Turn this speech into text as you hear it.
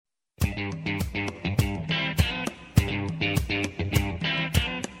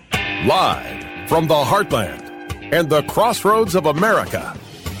Live from the heartland and the crossroads of America,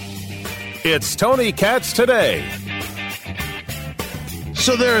 it's Tony Katz Today.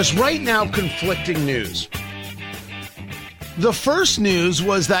 So there is right now conflicting news. The first news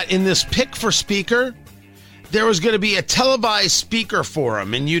was that in this pick for speaker, there was going to be a televised speaker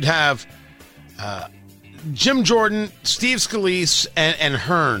forum, and you'd have Jim Jordan, Steve Scalise, and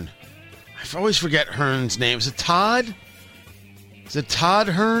Hearn. I always forget Hearn's name. Is it Todd? Is it Todd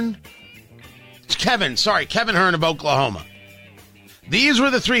Hearn? It's Kevin Hearn of Oklahoma. These were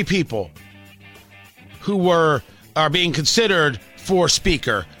the three people who are being considered for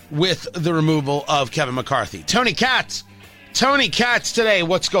speaker with the removal of Kevin McCarthy. Tony Katz Today.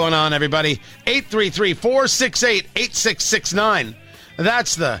 What's going on, everybody? 833-468-8669.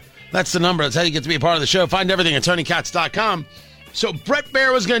 That's the number. That's how you get to be a part of the show. Find everything at TonyKatz.com. So Brett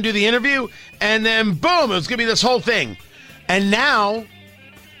Baer was going to do the interview, and then boom, it was going to be this whole thing. And now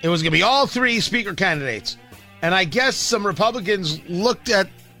it was going to be all three speaker candidates. And I guess some Republicans looked at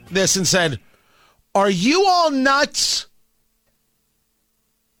this and said, "Are you all nuts?"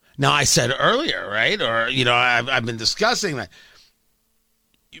 Now, I said earlier, right? Or, I've been discussing that.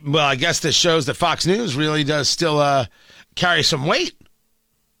 Well, I guess this shows that Fox News really does still carry some weight.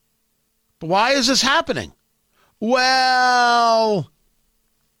 But why is this happening? Well,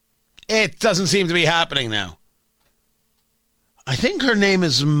 it doesn't seem to be happening now. I think her name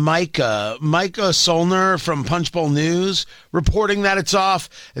is Micah Solner from Punchbowl News, reporting that it's off.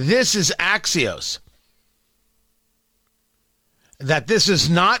 This is Axios. That this is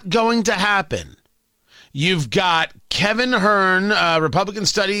not going to happen. You've got Kevin Hearn, Republican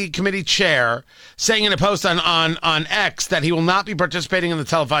Study Committee chair, saying in a post on X that he will not be participating in the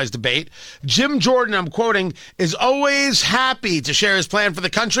televised debate. Jim Jordan, I'm quoting, is always happy to share his plan for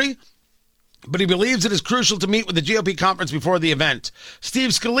the country, but he believes it is crucial to meet with the GOP conference before the event. Steve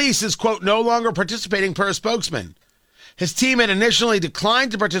Scalise is, quote, no longer participating per a spokesman. His team had initially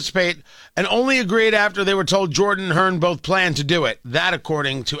declined to participate and only agreed after they were told Jordan and Hearn both planned to do it. That,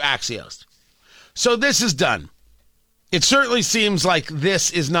 according to Axios. So this is done. It certainly seems like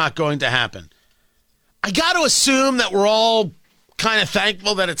this is not going to happen. I got to assume that we're all kind of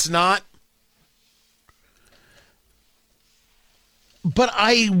thankful that it's not. But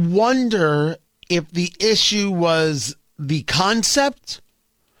I wonder if the issue was the concept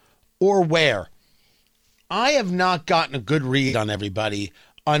or where. I have not gotten a good read on everybody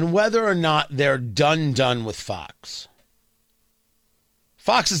on whether or not they're done with Fox.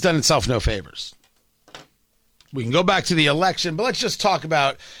 Fox has done itself no favors. We can go back to the election, but let's just talk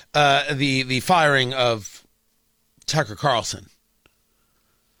about the firing of Tucker Carlson.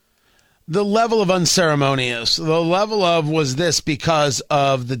 The level of unceremonious, the level of was this because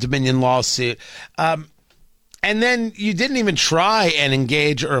of the Dominion lawsuit. And then you didn't even try and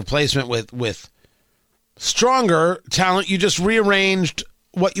engage a replacement with stronger talent. You just rearranged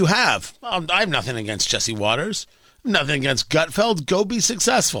what you have. I have nothing against Jesse Waters. Nothing against Gutfeld. Go be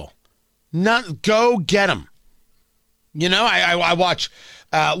successful. Go get him. I watch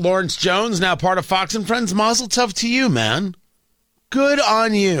Lawrence Jones, now part of Fox and Friends. Mazel tov to you, man. Good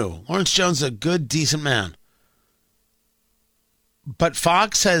on you. Lawrence Jones is a good, decent man. But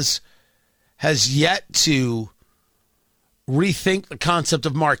Fox has yet to rethink the concept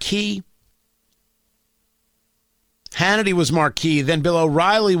of marquee. Hannity was marquee, then Bill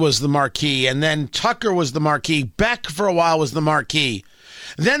O'Reilly was the marquee, and then Tucker was the marquee. Beck for a while was the marquee.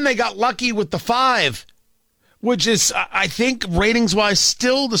 Then they got lucky with the 5, which is, I think, ratings-wise,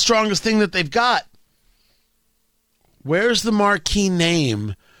 still the strongest thing that they've got. Where's the marquee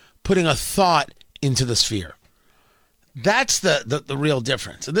name putting a thought into the sphere? That's the real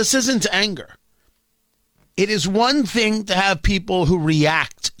difference. And this isn't anger. It is one thing to have people who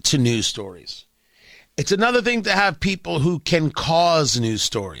react to news stories. It's another thing to have people who can cause news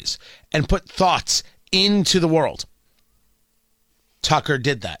stories and put thoughts into the world. Tucker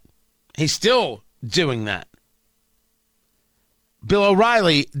did that. He's still doing that. Bill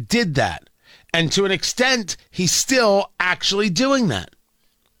O'Reilly did that. And to an extent, he's still actually doing that.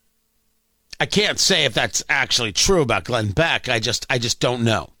 I can't say if that's actually true about Glenn Beck. I just don't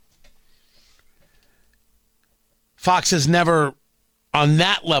know. Fox has never, on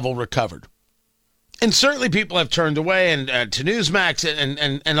that level, recovered. And certainly people have turned away and to Newsmax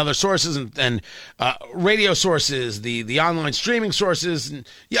and other sources and radio sources, the online streaming sources. And,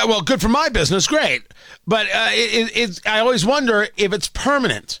 yeah, well, good for my business, great. But I always wonder if it's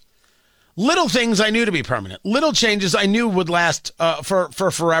permanent. Little things I knew to be permanent. Little changes I knew would last for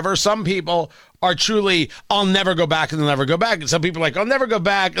forever. Some people are truly, I'll never go back, and they'll never go back. And some people are like, I'll never go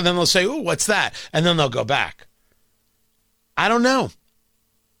back, and then they'll say, ooh, what's that? And then they'll go back. I don't know.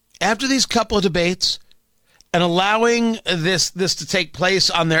 after these couple of debates and allowing this to take place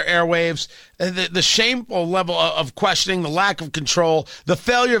on their airwaves, the shameful level of questioning, the lack of control, the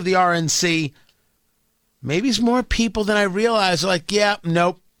failure of the RNC, maybe it's more people than I realize are like, yeah,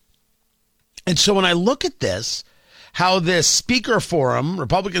 nope. And so when I look at this, how this speaker forum,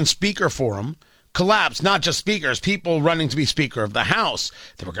 Republican speaker forum, collapsed, not just speakers, people running to be Speaker of the House.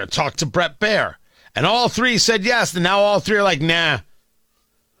 They were going to talk to Brett Baer. And all three said yes, and now all three are like, nah.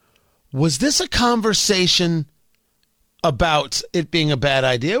 Was this a conversation about it being a bad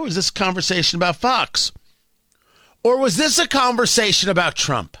idea? Was this a conversation about Fox? Or was this a conversation about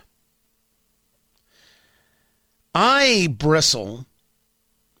Trump? I bristle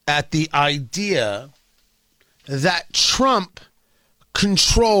at the idea that Trump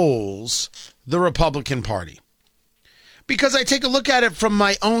controls the Republican Party. Because I take a look at it from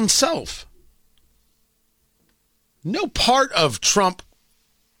my own self. No part of Trump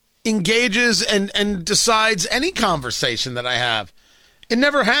engages and decides any conversation that I have. It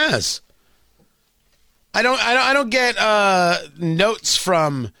never has. I don't get notes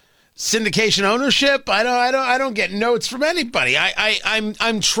from syndication ownership. I don't get notes from anybody.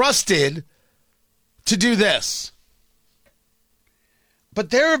 I'm trusted to do this.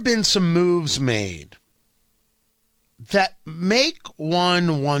 But there have been some moves made that make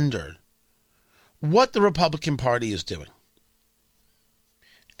one wonder what the Republican Party is doing.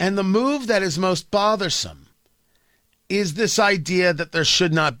 And the move that is most bothersome is this idea that there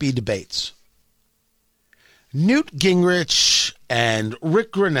should not be debates. Newt Gingrich and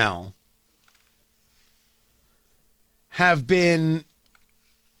Rick Grinnell have been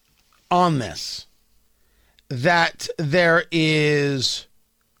on this, that there is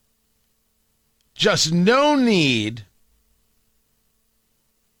just no need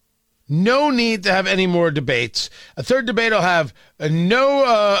to have any more debates. A third debate will have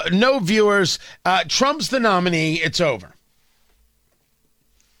no viewers. Trump's the nominee. It's over.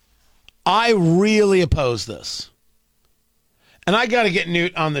 I really oppose this. And I got to get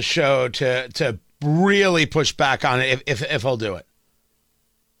Newt on the show to really push back on it if he'll do it.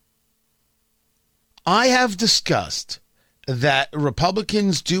 I have discussed that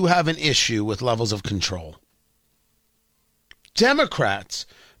Republicans do have an issue with levels of control. Democrats,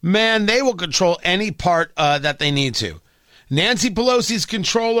 man, they will control any part that they need to. Nancy Pelosi's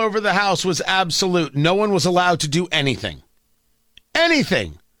control over the House was absolute. No one was allowed to do anything.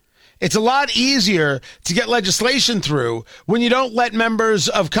 Anything. It's a lot easier to get legislation through when you don't let members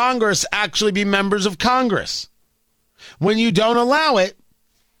of Congress actually be members of Congress. When you don't allow it,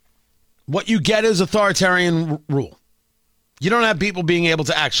 what you get is authoritarian rule. You don't have people being able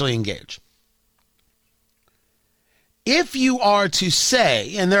to actually engage. If you are to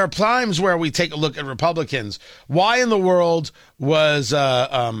say, and there are times where we take a look at Republicans, why in the world was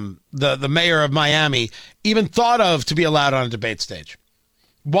the mayor of Miami even thought of to be allowed on a debate stage?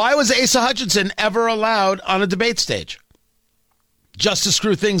 Why was Asa Hutchinson ever allowed on a debate stage? Just to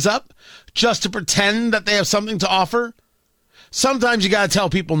screw things up? Just to pretend that they have something to offer? Sometimes you got to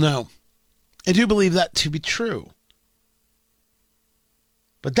tell people no. I do believe that to be true.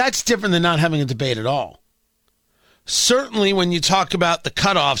 But that's different than not having a debate at all. Certainly when you talk about the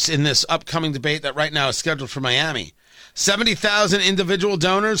cutoffs in this upcoming debate that right now is scheduled for Miami, 70,000 individual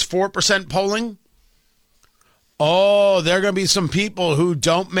donors, 4% polling. Oh, there are going to be some people who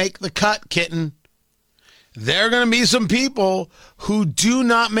don't make the cut, kitten. There are going to be some people who do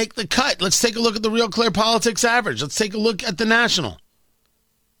not make the cut. Let's take a look at the Real Clear Politics average. Let's take a look at the national.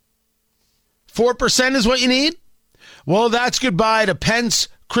 4% is what you need? Well, that's goodbye to Pence,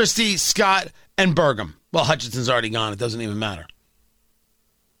 Christie, Scott, and Burgum. Well, Hutchinson's already gone. It doesn't even matter.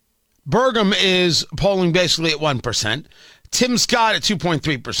 Burgum is polling basically at 1%. Tim Scott at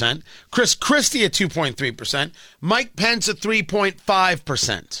 2.3%. Chris Christie at 2.3%. Mike Pence at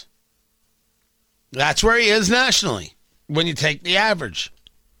 3.5%. That's where he is nationally when you take the average.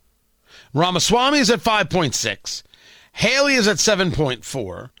 Ramaswamy is at 5.6. Haley is at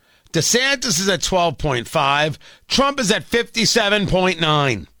 7.4. DeSantis is at 12.5. Trump is at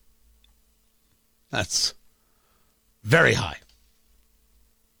 57.9. That's very high.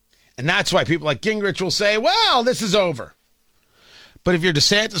 And that's why people like Gingrich will say, well, this is over. But if you're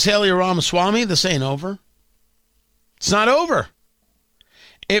DeSantis, Haley, or Ramaswamy, this ain't over. It's not over.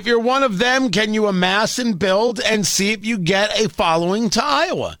 If you're one of them, can you amass and build and see if you get a following to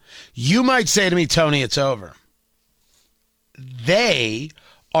Iowa? You might say to me, Tony, it's over. They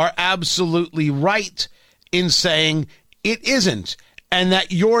are absolutely right in saying it isn't, and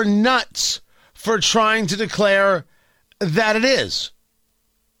that you're nuts for trying to declare that it is.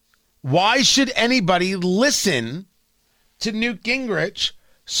 Why should anybody listen to Newt Gingrich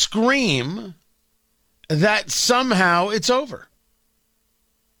scream that somehow it's over.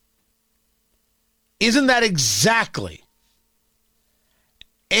 Isn't that exactly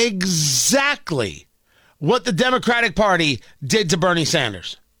what the Democratic Party did to Bernie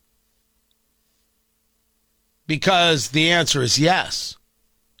Sanders? Because the answer is yes.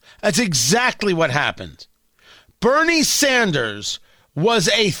 That's exactly what happened. Bernie Sanders was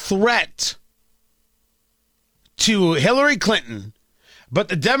a threat to Hillary Clinton, but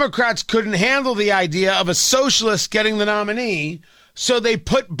the Democrats couldn't handle the idea of a socialist getting the nominee, so they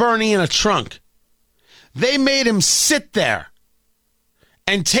put Bernie in a trunk. They made him sit there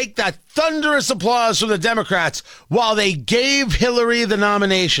and take that thunderous applause from the Democrats while they gave Hillary the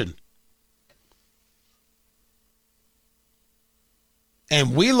nomination.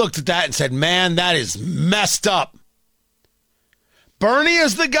 And we looked at that and said, man, that is messed up. Bernie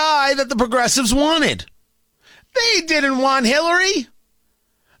is the guy that the progressives wanted. They didn't want Hillary.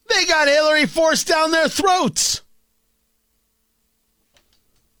 They got Hillary forced down their throats.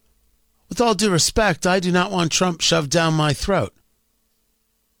 With all due respect, I do not want Trump shoved down my throat.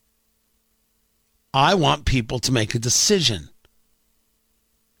 I want people to make a decision.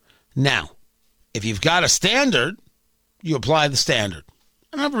 Now, if you've got a standard, you apply the standard.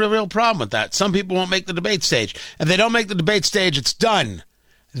 I don't have a real problem with that. Some people won't make the debate stage. If they don't make the debate stage, it's done.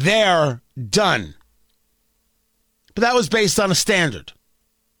 They're done. But that was based on a standard.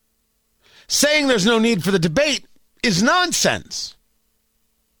 Saying there's no need for the debate is nonsense.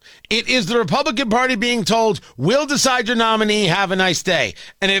 It is the Republican Party being told, we'll decide your nominee, have a nice day.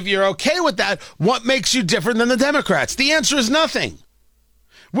 And if you're okay with that, what makes you different than the Democrats? The answer is nothing,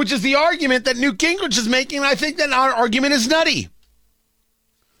 which is the argument that Newt Gingrich is making, and I think that our argument is nutty.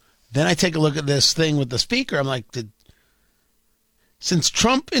 Then I take a look at this thing with the speaker. I'm like, since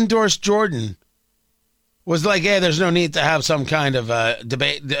Trump endorsed Jordan, was like, hey, there's no need to have some kind of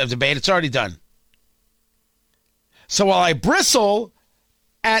debate. It's already done. So while I bristle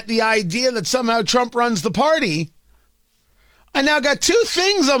at the idea that somehow Trump runs the party, I now got two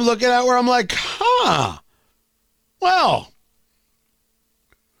things I'm looking at where I'm like, well,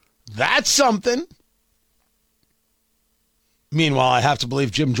 that's something. Meanwhile, I have to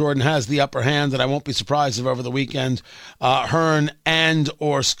believe Jim Jordan has the upper hand, and I won't be surprised if over the weekend Hearn and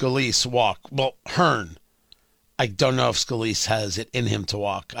or Scalise walk. Well, Hearn. I don't know if Scalise has it in him to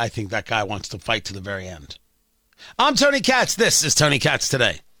walk. I think that guy wants to fight to the very end. I'm Tony Katz. This is Tony Katz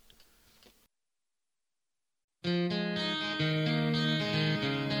Today.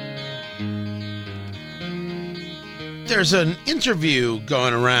 There's an interview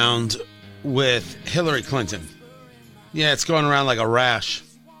going around with Hillary Clinton. Yeah, it's going around like a rash.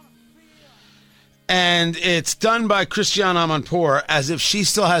 And it's done by Christiane Amanpour as if she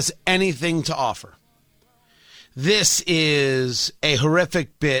still has anything to offer. This is a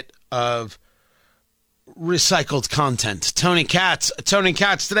horrific bit of recycled content. Tony Katz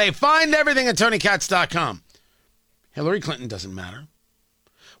Today. Find everything at TonyKatz.com. Hillary Clinton doesn't matter.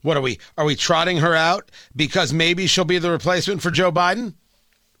 What are we? Are we trotting her out because maybe she'll be the replacement for Joe Biden?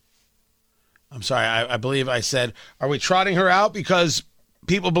 I'm sorry, I believe I said, are we trotting her out because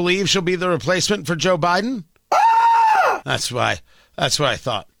people believe she'll be the replacement for Joe Biden? That's what I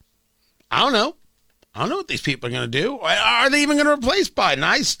thought. I don't know what these people are going to do. Are they even going to replace Biden?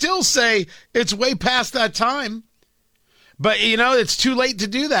 I still say it's way past that time. But, it's too late to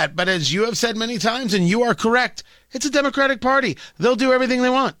do that. But as you have said many times, and you are correct, it's a Democratic Party. They'll do everything they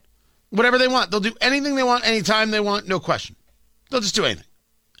want. Whatever they want. They'll do anything they want, anytime they want, no question. They'll just do anything.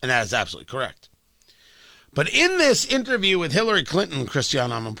 And that is absolutely correct. But in this interview with Hillary Clinton,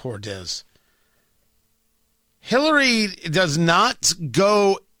 Christiane Amanpour does, Hillary does not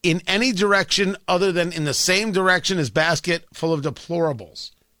go in any direction other than in the same direction as basket full of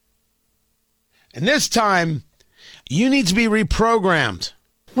deplorables. And this time, you need to be reprogrammed.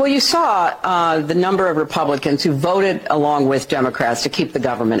 Well, you saw the number of Republicans who voted along with Democrats to keep the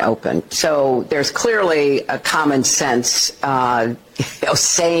government open. So there's clearly a common sense,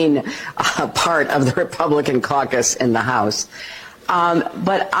 sane part of the Republican caucus in the House.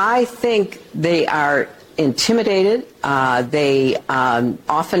 But I think they are intimidated. They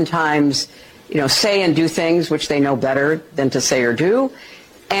oftentimes, say and do things which they know better than to say or do.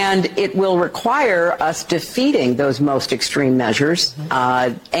 And it will require us defeating those most extreme measures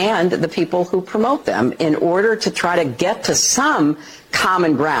and the people who promote them in order to try to get to some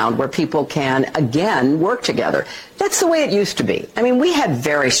common ground where people can, again, work together. That's the way it used to be. I mean, we had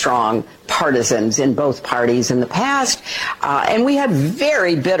very strong partisans in both parties in the past, and we had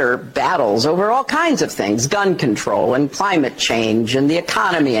very bitter battles over all kinds of things, gun control and climate change and the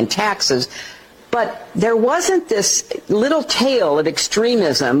economy and taxes. But there wasn't this little tail of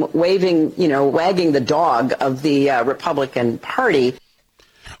extremism wagging the dog of the Republican Party.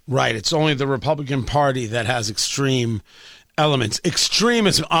 Right. It's only the Republican Party that has extreme elements.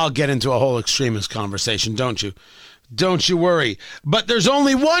 Extremism. I'll get into a whole extremist conversation, don't you? Don't you worry. But there's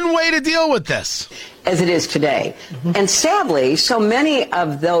only one way to deal with this. As it is today. Mm-hmm. And sadly, so many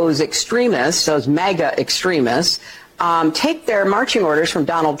of those extremists, those MAGA extremists, take their marching orders from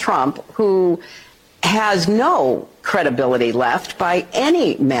Donald Trump, who has no credibility left by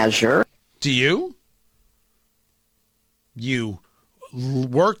any measure. Do you? You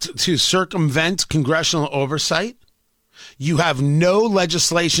worked to circumvent congressional oversight? You have no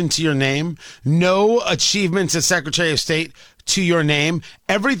legislation to your name, no achievements as Secretary of State to your name.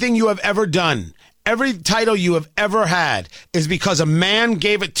 Everything you have ever done, every title you have ever had is because a man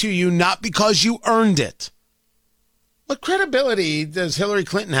gave it to you, not because you earned it. What credibility does Hillary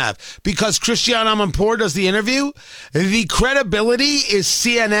Clinton have? Because Christiane Amanpour does the interview? The credibility is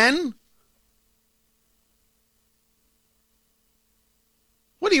CNN?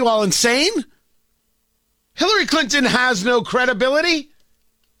 What are you all insane? Hillary Clinton has no credibility.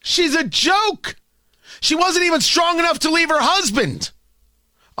 She's a joke. She wasn't even strong enough to leave her husband.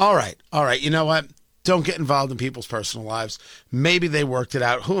 All right. You know what? Don't get involved in people's personal lives. Maybe they worked it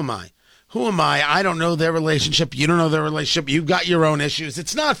out. Who am I? I don't know their relationship. You don't know their relationship. You've got your own issues.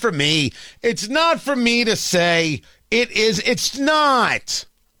 It's not for me. It's not for me to say it is. It's not.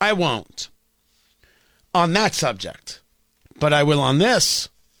 I won't on that subject, but I will on this.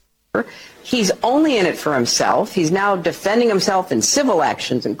 He's only in it for himself. He's now defending himself in civil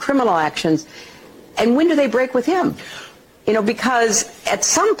actions and criminal actions. And when do they break with him? Because at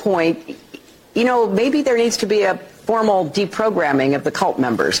some point, maybe there needs to be a formal deprogramming of the cult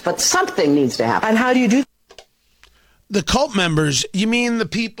members, but something needs to happen. And how do you do the cult members? You mean the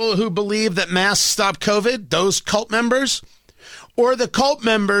people who believe that masks stop COVID? Those cult members? Or the cult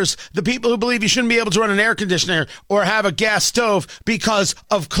members, the people who believe you shouldn't be able to run an air conditioner or have a gas stove because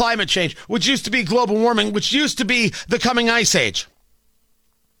of climate change, which used to be global warming, which used to be the coming ice age?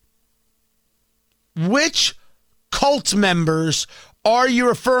 Which cult members are you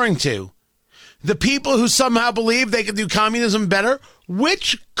referring to? The people who somehow believe they can do communism better?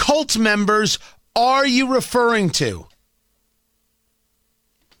 Which cult members are you referring to?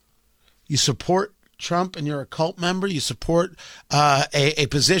 You support Trump and you're a cult member? You support a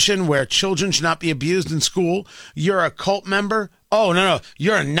position where children should not be abused in school? You're a cult member? Oh, no.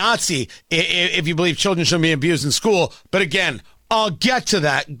 You're a Nazi if you believe children shouldn't be abused in school. But again, I'll get to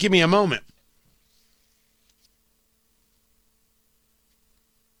that. Give me a moment.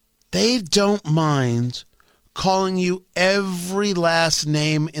 They don't mind calling you every last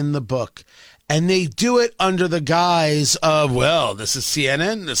name in the book. And they do it under the guise of, well, this is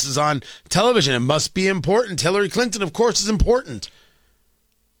CNN. This is on television. It must be important. Hillary Clinton, of course, is important.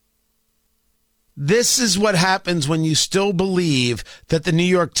 This is what happens when you still believe that the New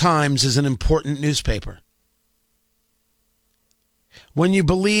York Times is an important newspaper. When you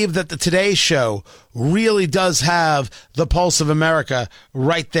believe that the Today Show really does have the pulse of America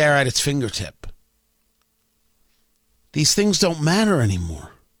right there at its fingertip. These things don't matter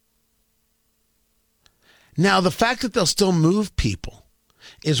anymore. Now, the fact that they'll still move people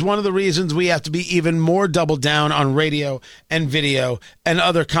is one of the reasons we have to be even more double down on radio and video and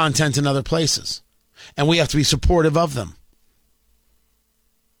other content in other places. And we have to be supportive of them.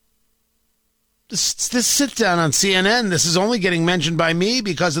 This sit down on CNN, this is only getting mentioned by me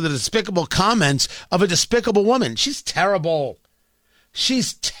because of the despicable comments of a despicable woman. She's terrible.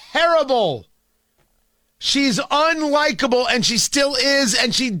 She's terrible. She's unlikable, and she still is,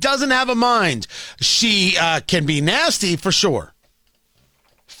 and she doesn't have a mind. She can be nasty, for sure.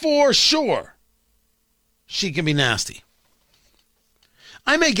 For sure. She can be nasty.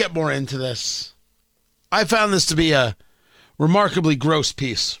 I may get more into this. I found this to be a remarkably gross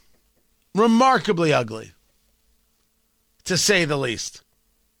piece. Remarkably ugly, to say the least.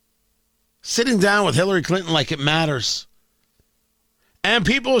 Sitting down with Hillary Clinton like it matters. And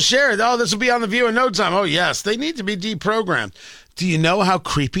people share it. Oh, this will be on The View in no time. Oh, yes, they need to be deprogrammed. Do you know how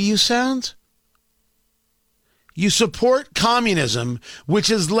creepy you sound? You support communism, which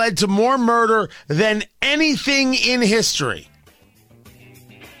has led to more murder than anything in history.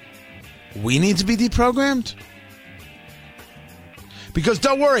 We need to be deprogrammed? Because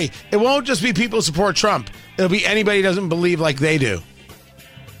don't worry, it won't just be people who support Trump. It'll be anybody who doesn't believe like they do.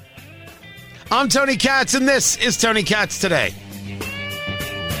 I'm Tony Katz, and this is Tony Katz Today.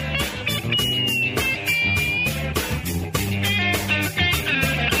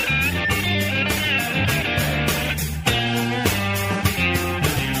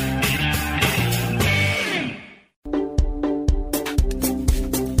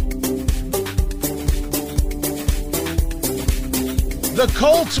 The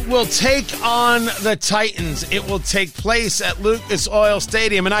Colts will take on the Titans. It will take place at Lucas Oil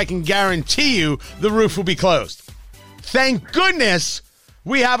Stadium, and I can guarantee you the roof will be closed. Thank goodness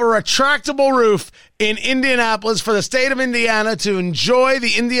we have a retractable roof in Indianapolis for the state of Indiana to enjoy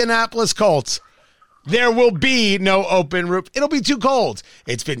the Indianapolis Colts. There will be no open roof. It'll be too cold.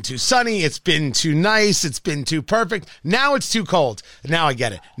 It's been too sunny. It's been too nice. It's been too perfect. Now it's too cold. Now I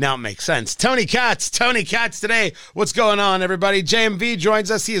get it. Now it makes sense. Tony Katz today. What's going on, everybody? JMV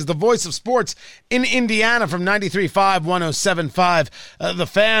joins us. He is the voice of sports in Indiana from 93.5, 107.5. The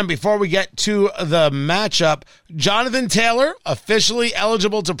Fan. Before we get to the matchup, Jonathan Taylor officially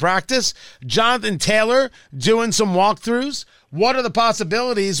eligible to practice. Jonathan Taylor doing some walkthroughs. What are the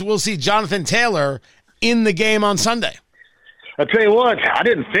possibilities we'll see Jonathan Taylor in the game on Sunday? I'll tell you what, I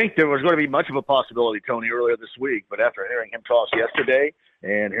didn't think there was going to be much of a possibility, Tony, earlier this week. But after hearing him toss yesterday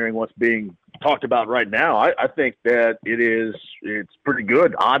and hearing what's being talked about right now, I think that it's pretty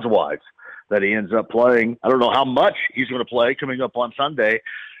good odds-wise that he ends up playing. I don't know how much he's going to play coming up on Sunday,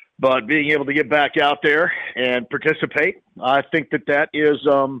 but being able to get back out there and participate, I think that is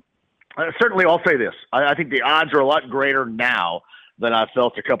certainly, I'll say this. I think the odds are a lot greater now than I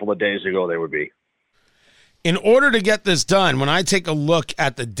felt a couple of days ago they would be. In order to get this done, when I take a look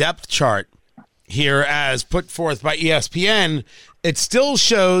at the depth chart here as put forth by ESPN, it still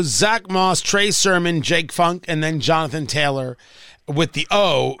shows Zach Moss, Trey Sermon, Jake Funk, and then Jonathan Taylor with the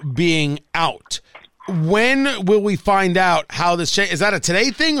O being out. When will we find out how this changes? Is that a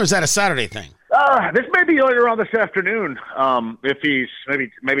today thing or is that a Saturday thing? This may be later on this afternoon. If he's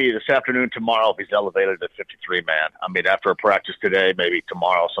maybe this afternoon, tomorrow, if he's elevated to 53-man. I mean, after a practice today, maybe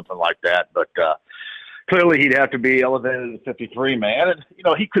tomorrow, something like that. But clearly he'd have to be elevated to 53-man. And,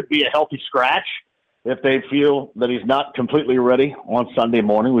 he could be a healthy scratch if they feel that he's not completely ready on Sunday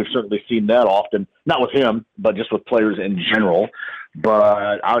morning. We've certainly seen that often, not with him, but just with players in general.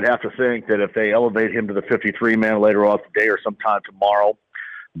 But I would have to think that if they elevate him to the 53-man later on today or sometime tomorrow,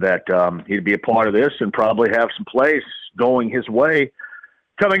 that he'd be a part of this and probably have some plays going his way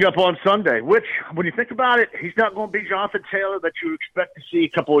coming up on Sunday, which, when you think about it, he's not going to be Jonathan Taylor that you expect to see a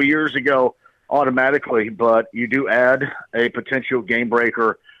couple of years ago automatically, but you do add a potential game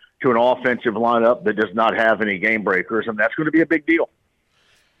breaker to an offensive lineup that does not have any game breakers, and that's going to be a big deal.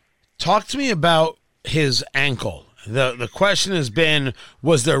 Talk to me about his ankle. The question has been,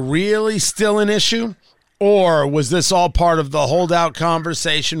 was there really still an issue? Or was this all part of the holdout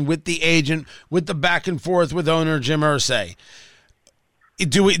conversation with the agent, with the back and forth with owner Jim Irsay?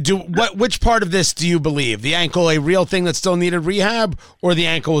 Which part of this do you believe? The ankle a real thing that still needed rehab, or the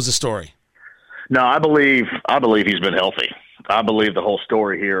ankle was a story? No, I believe he's been healthy. I believe the whole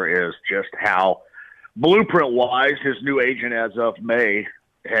story here is just how blueprint-wise his new agent as of May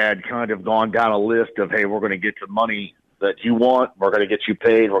had kind of gone down a list of, hey, we're going to get the money that you want, we're going to get you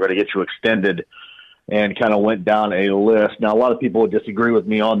paid, we're going to get you extended, and kind of went down a list. Now, a lot of people would disagree with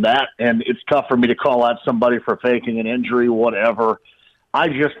me on that, and it's tough for me to call out somebody for faking an injury, whatever. I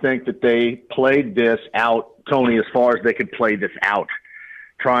just think that they played this out, Tony, as far as they could play this out,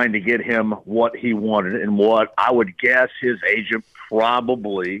 trying to get him what he wanted and what I would guess his agent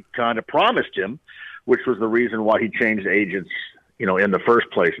probably kind of promised him, which was the reason why he changed agents, in the first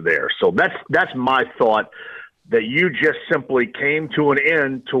place there. So that's my thought, that you just simply came to an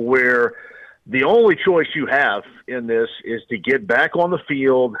end to where the only choice you have in this is to get back on the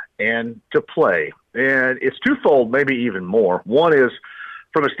field and to play. And it's twofold, maybe even more. One is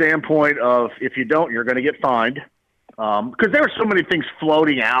from a standpoint of if you don't, you're going to get fined. Because there were so many things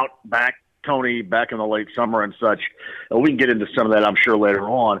floating out back in the late summer and such. We can get into some of that, I'm sure, later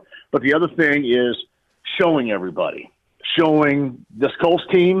on. But the other thing is showing everybody, showing this Colts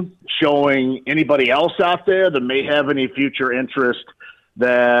team, showing anybody else out there that may have any future interest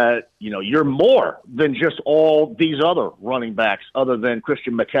that, you're more than just all these other running backs other than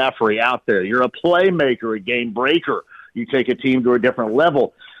Christian McCaffrey out there. You're a playmaker, a game breaker. You take a team to a different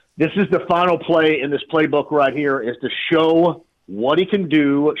level. This is the final play in this playbook right here, is to show what he can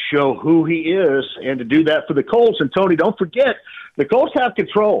do, show who he is, and to do that for the Colts. And, Tony, don't forget, the Colts have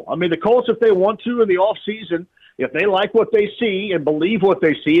control. I mean, the Colts, if they want to in the offseason, if they like what they see and believe what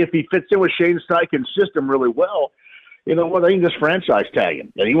they see, if he fits in with Shane Steichen's system really well, they can just franchise tag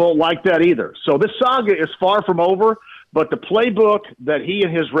him, and he won't like that either. So this saga is far from over, but the playbook that he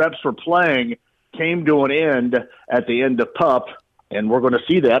and his reps were playing came to an end at the end of PUP, and we're going to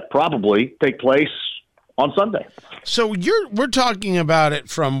see that probably take place on Sunday. So we're talking about it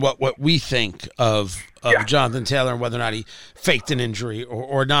from what we think of Jonathan Taylor and whether or not he faked an injury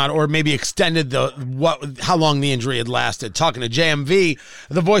or not, or maybe extended how long the injury had lasted. Talking to JMV,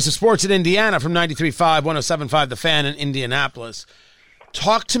 the voice of sports in Indiana from 93.5, 107.5 The Fan in Indianapolis.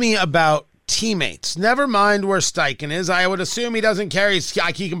 Talk to me about teammates. Never mind where Steichen is. I would assume he doesn't carry.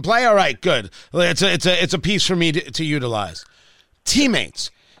 He can play. All right, good. It's a piece for me to utilize.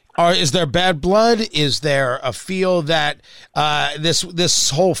 Teammates. Is there bad blood? Is there a feel that this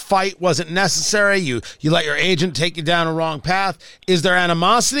whole fight wasn't necessary? You let your agent take you down a wrong path. Is there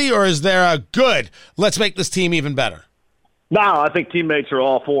animosity, or is there a good? Let's make this team even better. No, I think teammates are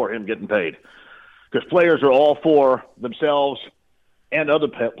all for him getting paid, because players are all for themselves and other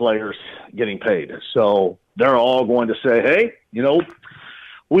players getting paid. So they're all going to say, hey,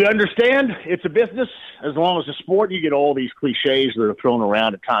 we understand it's a business. As long as a sport, you get all these cliches that are thrown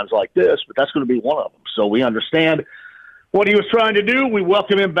around at times like this, but that's going to be one of them. So we understand what he was trying to do. We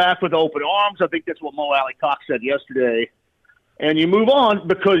welcome him back with open arms. I think that's what Mo Alley Cox said yesterday. And you move on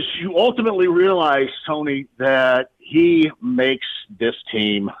because you ultimately realize, Tony, that he makes this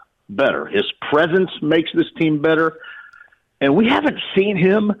team better. His presence makes this team better. And we haven't seen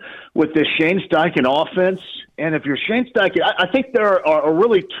him with this Shane Steichen offense. And if you're Shane Steichen, I think there are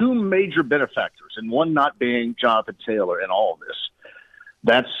really two major benefactors, and one not being Jonathan Taylor in all of this.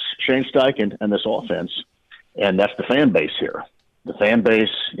 That's Shane Steichen and this offense, and that's the fan base here. The fan base,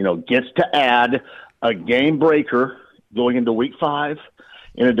 gets to add a game breaker going into Week 5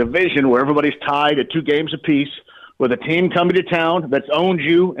 in a division where everybody's tied at 2 games apiece, with a team coming to town that's owned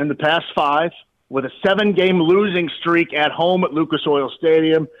you in the past 5, with a 7-game losing streak at home at Lucas Oil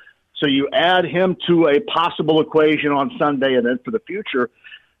Stadium. So you add him to a possible equation on Sunday, and then for the future,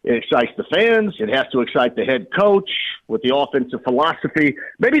 it excites the fans. It has to excite the head coach with the offensive philosophy.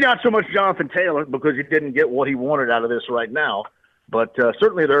 Maybe not so much Jonathan Taylor, because he didn't get what he wanted out of this right now. But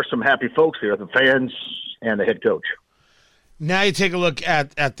certainly there are some happy folks here, the fans and the head coach. Now you take a look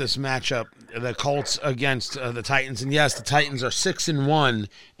at this matchup, the Colts against the Titans, and yes, the Titans are 6-1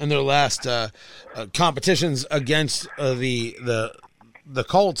 in their last competitions against the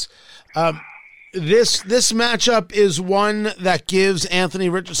Colts. This matchup is one that gives Anthony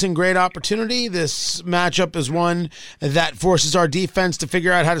Richardson great opportunity. This matchup is one that forces our defense to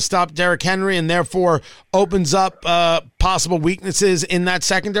figure out how to stop Derrick Henry, and therefore opens up possible weaknesses in that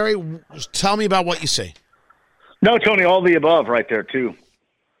secondary. Tell me about what you see. No, Tony, all the above right there, too.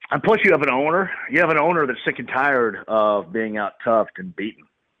 And plus, you have an owner. You have an owner that's sick and tired of being out-toughed and beaten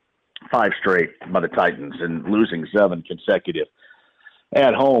 5 straight by the Titans and losing 7 consecutive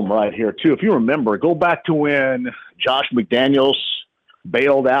at home right here, too. If you remember, go back to when Josh McDaniels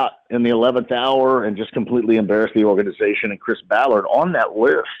bailed out in the 11th hour and just completely embarrassed the organization, and Chris Ballard on that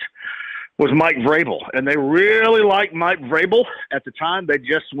list was Mike Vrabel. And they really liked Mike Vrabel. At the time, they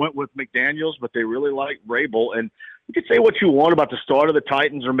just went with McDaniels, but they really liked Vrabel. And you could say what you want about the start of the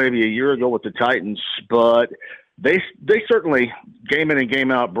Titans, or maybe a year ago with the Titans, but they certainly, game in and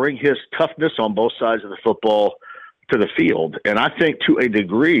game out, bring his toughness on both sides of the football to the field. And I think to a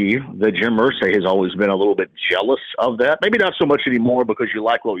degree that Jim Irsay has always been a little bit jealous of that. Maybe not so much anymore, because you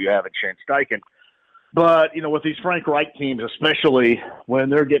like what you have in Shane Steichen. But, with these Frank Reich teams, especially when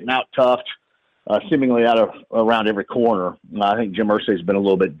they're getting out-toughed, seemingly around every corner, I think Jim Irsay has been a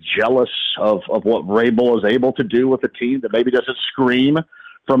little bit jealous of what Vrabel is able to do with a team that maybe doesn't scream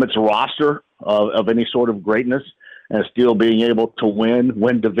from its roster of any sort of greatness, and still being able to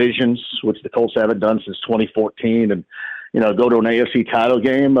win divisions, which the Colts haven't done since 2014, and, go to an AFC title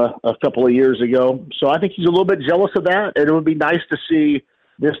game a couple of years ago. So I think he's a little bit jealous of that, and it would be nice to see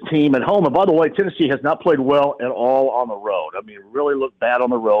this team at home. And by the way, Tennessee has not played well at all on the road. I mean, it really looked bad on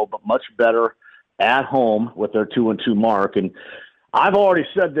the road, but much better at home with their 2-2 mark. And I've already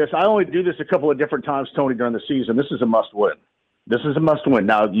said this. I only do this a couple of different times, Tony, during the season. This is a must-win. This is a must-win.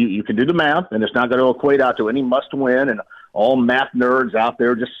 Now, you can do the math, and it's not going to equate out to any must-win, and all math nerds out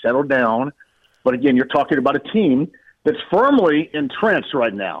there just settle down. But, again, you're talking about a team that's firmly entrenched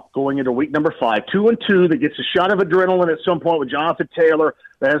right now, going into week number 5, 2-2, that gets a shot of adrenaline at some point with Jonathan Taylor,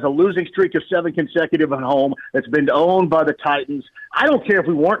 that has a losing streak of 7 consecutive at home, that's been owned by the Titans. I don't care if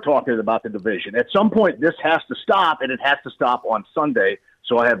we weren't talking about the division. At some point, this has to stop, and it has to stop on Sunday.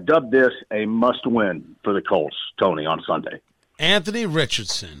 So I have dubbed this a must-win for the Colts, Tony, on Sunday. Anthony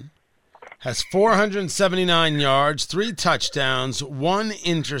Richardson has 479 yards, 3 touchdowns, 1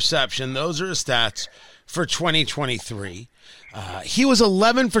 interception. Those are his stats for 2023. He was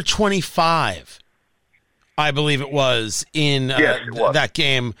 11 for 25, I believe it was, in that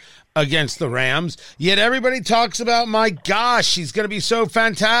game against the Rams. Yet everybody talks about, my gosh, he's going to be so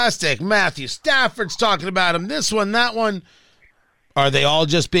fantastic. Matthew Stafford's talking about him, this one, that one. Are they all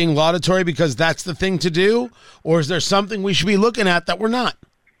just being laudatory because that's the thing to do? Or is there something we should be looking at that we're not?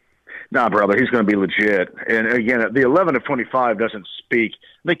 No, brother, he's going to be legit. And again, the 11 of 25 doesn't speak.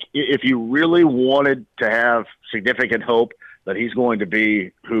 I think if you really wanted to have significant hope that he's going to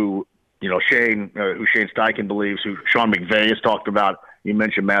be who Shane Steichen believes, who Sean McVay has talked about. You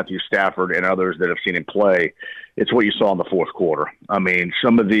mentioned Matthew Stafford and others that have seen him play. It's what you saw in the fourth quarter. I mean,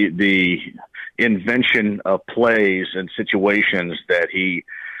 some of the invention of plays and situations that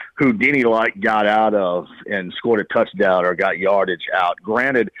Houdini got out of and scored a touchdown or got yardage out.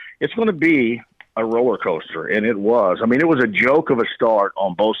 Granted, it's going to be a roller coaster, and it was. I mean, it was a joke of a start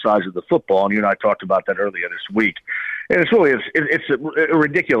on both sides of the football, and you and I talked about that earlier this week. And it's a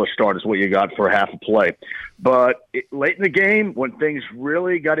ridiculous start is what you got for half a play. But late in the game, when things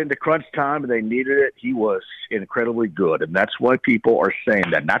really got into crunch time and they needed it, he was incredibly good. And that's why people are saying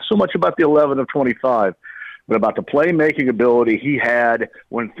that. Not so much about the 11 of 25, but about the playmaking ability he had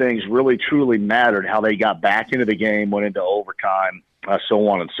when things really, truly mattered, how they got back into the game, went into overtime, so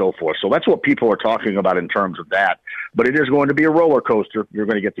on and so forth. So that's what people are talking about in terms of that. But it is going to be a roller coaster. You're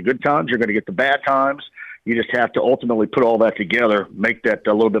going to get the good times. You're going to get the bad times. You just have to ultimately put all that together, make that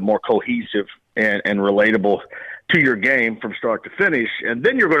a little bit more cohesive and relatable to your game from start to finish, and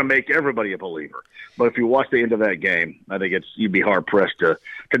then you're going to make everybody a believer. But if you watch the end of that game, I think you'd be hard-pressed to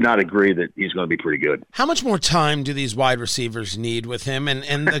not agree that he's going to be pretty good. How much more time do these wide receivers need with him?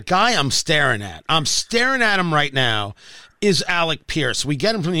 And the guy I'm staring at him right now, is Alec Pierce. We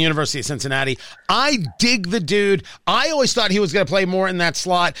get him from the University of Cincinnati. I dig the dude. I always thought he was going to play more in that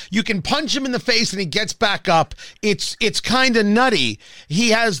slot. You can punch him in the face and he gets back up. It's kind of nutty. He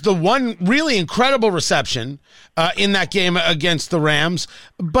has the one really incredible reception in that game against the Rams,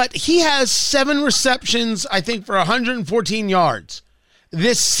 but he has 7 receptions, I think, for 114 yards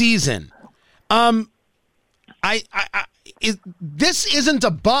this season. This isn't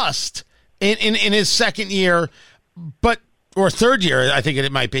a bust in his second year, or third year, I think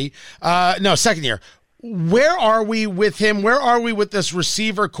it might be. No, second year. Where are we with him? Where are we with this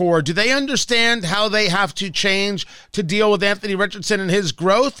receiver core? Do they understand how they have to change to deal with Anthony Richardson and his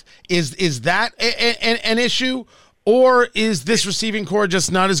growth? Is that an issue? Or is this receiving core just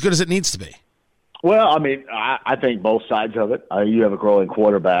not as good as it needs to be? Well, I mean, I think both sides of it. You have a growing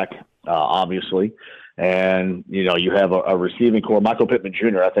quarterback, obviously. And, you have a receiving core. Michael Pittman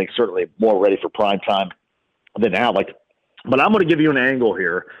Jr., I think, certainly more ready for prime time than Alec. But I'm going to give you an angle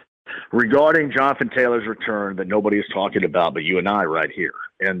here regarding Jonathan Taylor's return that nobody is talking about but you and I right here.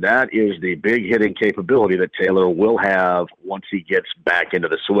 And that is the big hitting capability that Taylor will have once he gets back into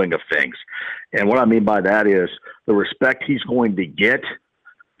the swing of things. And what I mean by that is the respect he's going to get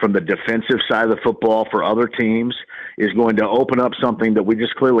from the defensive side of the football for other teams is going to open up something that we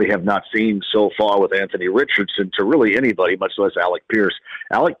just clearly have not seen so far with Anthony Richardson to really anybody, much less Alec Pierce.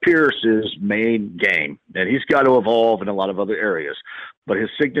 Alec Pierce's main game, and he's got to evolve in a lot of other areas, but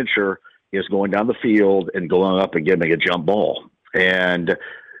his signature is going down the field and going up and getting a jump ball. And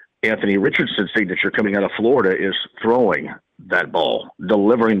Anthony Richardson's signature coming out of Florida is throwing that ball,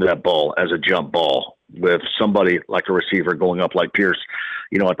 delivering that ball as a jump ball with somebody like a receiver going up like Pierce,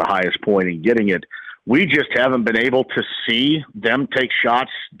 at the highest point and getting it. We just haven't been able to see them take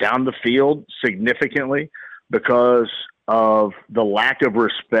shots down the field significantly because of the lack of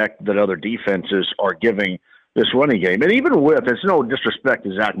respect that other defenses are giving this running game. And even with, it's no disrespect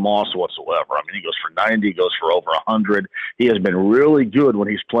to Zach Moss whatsoever. I mean, he goes for 90, he goes for over 100. He has been really good when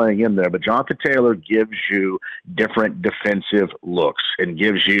he's playing in there. But Jonathan Taylor gives you different defensive looks and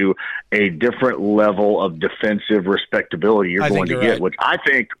gives you a different level of defensive respectability you're going to get, which I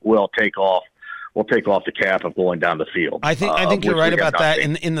think will take off the cap of going down the field. I think you're right about that.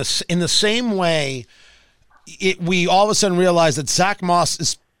 In the same way, we all of a sudden realize that Zach Moss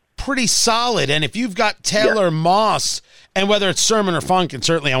is pretty solid, and if you've got Taylor, Moss, and whether it's Sermon or Funk, and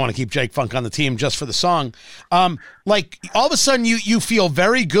certainly I want to keep Jake Funk on the team just for the song, like all of a sudden you feel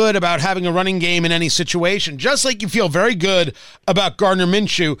very good about having a running game in any situation, just like you feel very good about Gardner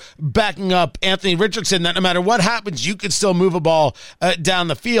Minshew backing up Anthony Richardson, that no matter what happens, you could still move a ball down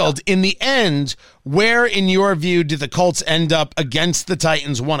the field. In the end, where, in your view, did the Colts end up against the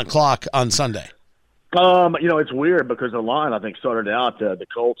Titans 1 o'clock on Sunday? It's weird because the line, I think, started out the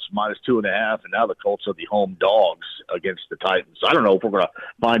Colts -2.5, and now the Colts are the home dogs against the Titans. I don't know if we're going to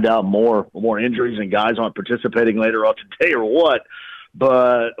find out more injuries and guys aren't participating later on today or what,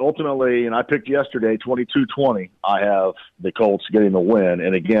 but ultimately, and I picked yesterday 22-20, I have the Colts getting the win.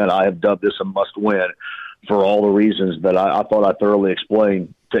 And again, I have dubbed this a must-win for all the reasons that I thought I thoroughly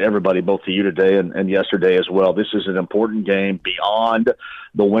explained to everybody, both to you today and yesterday as well. This is an important game beyond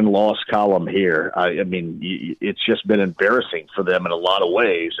the win-loss column here. I mean, it's just been embarrassing for them in a lot of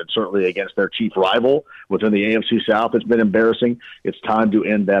ways, and certainly against their chief rival within the AFC South, it's been embarrassing. It's time to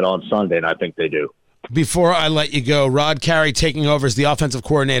end that on Sunday, and I think they do. before I let you go, Rod Carey taking over as the offensive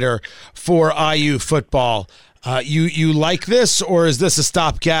coordinator for IU football. You like this, or is this a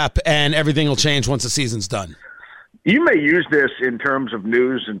stopgap and everything will change once the season's done? You may use this in terms of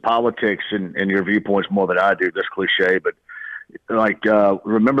news and politics and your viewpoints more than I do. This cliche, but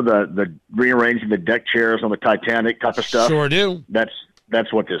remember the rearranging the deck chairs on the Titanic type of stuff? Sure do.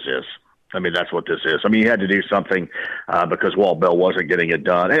 That's what this is. I mean, that's what this is. I mean, you had to do something because Walt Bell wasn't getting it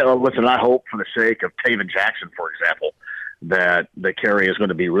done. Hey, listen, I hope for the sake of Taven Jackson, for example, that Carey is going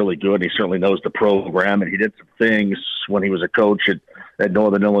to be really good. He certainly knows the program, and he did some things when he was a coach at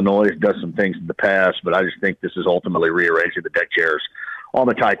Northern Illinois. He's done some things in the past, but I just think this is ultimately rearranging the deck chairs on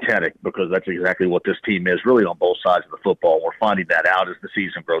the Titanic, because that's exactly what this team is, really on both sides of the football. We're finding that out as the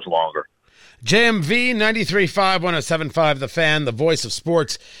season grows longer. JMV 93.5, 107.5, The Fan, the voice of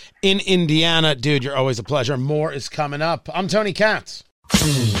sports in Indiana. Dude, you're always a pleasure. More is coming up. I'm Tony Katz.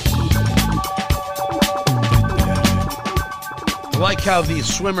 I like how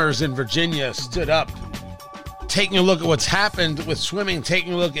these swimmers in Virginia stood up, taking a look at what's happened with swimming,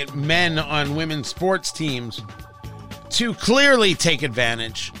 taking a look at men on women's sports teams to clearly take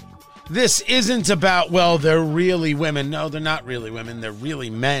advantage. This isn't about, well, they're really women. No, they're not really women. They're really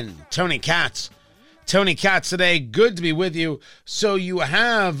men. Tony Katz today. Good to be with you. So you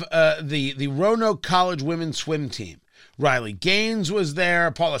have the Roanoke College women's swim team. Riley Gaines was there.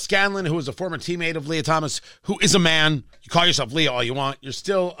 Paula Scanlon, who was a former teammate of Leah Thomas, who is a man. You call yourself Leah all you want. You're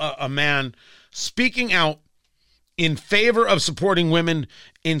still a man. Speaking out in favor of supporting women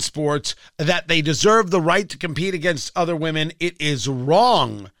in sports, that they deserve the right to compete against other women. It is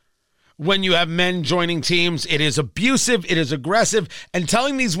wrong when you have men joining teams. It is abusive, it is aggressive, and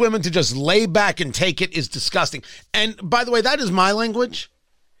telling these women to just lay back and take it is disgusting. And by the way, that is my language,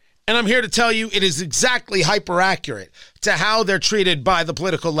 and I'm here to tell you it is exactly hyper-accurate to how they're treated by the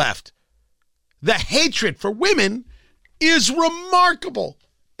political left. The hatred for women is remarkable.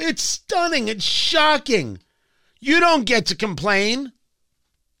 It's stunning, it's shocking. You don't get to complain.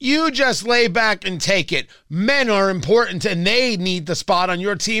 You just lay back and take it. Men are important, and they need the spot on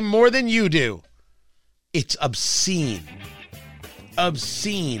your team more than you do. It's obscene.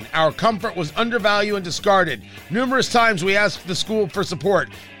 Obscene. Our comfort was undervalued and discarded. Numerous times we asked the school for support.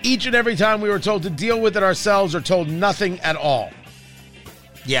 Each and every time we were told to deal with it ourselves or told nothing at all.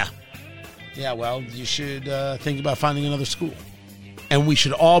 Yeah, well, you should think about finding another school. And we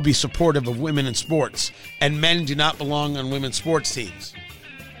should all be supportive of women in sports. And men do not belong on women's sports teams.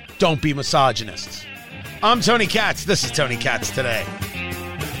 Don't be misogynists. I'm Tony Katz. This is Tony Katz Today.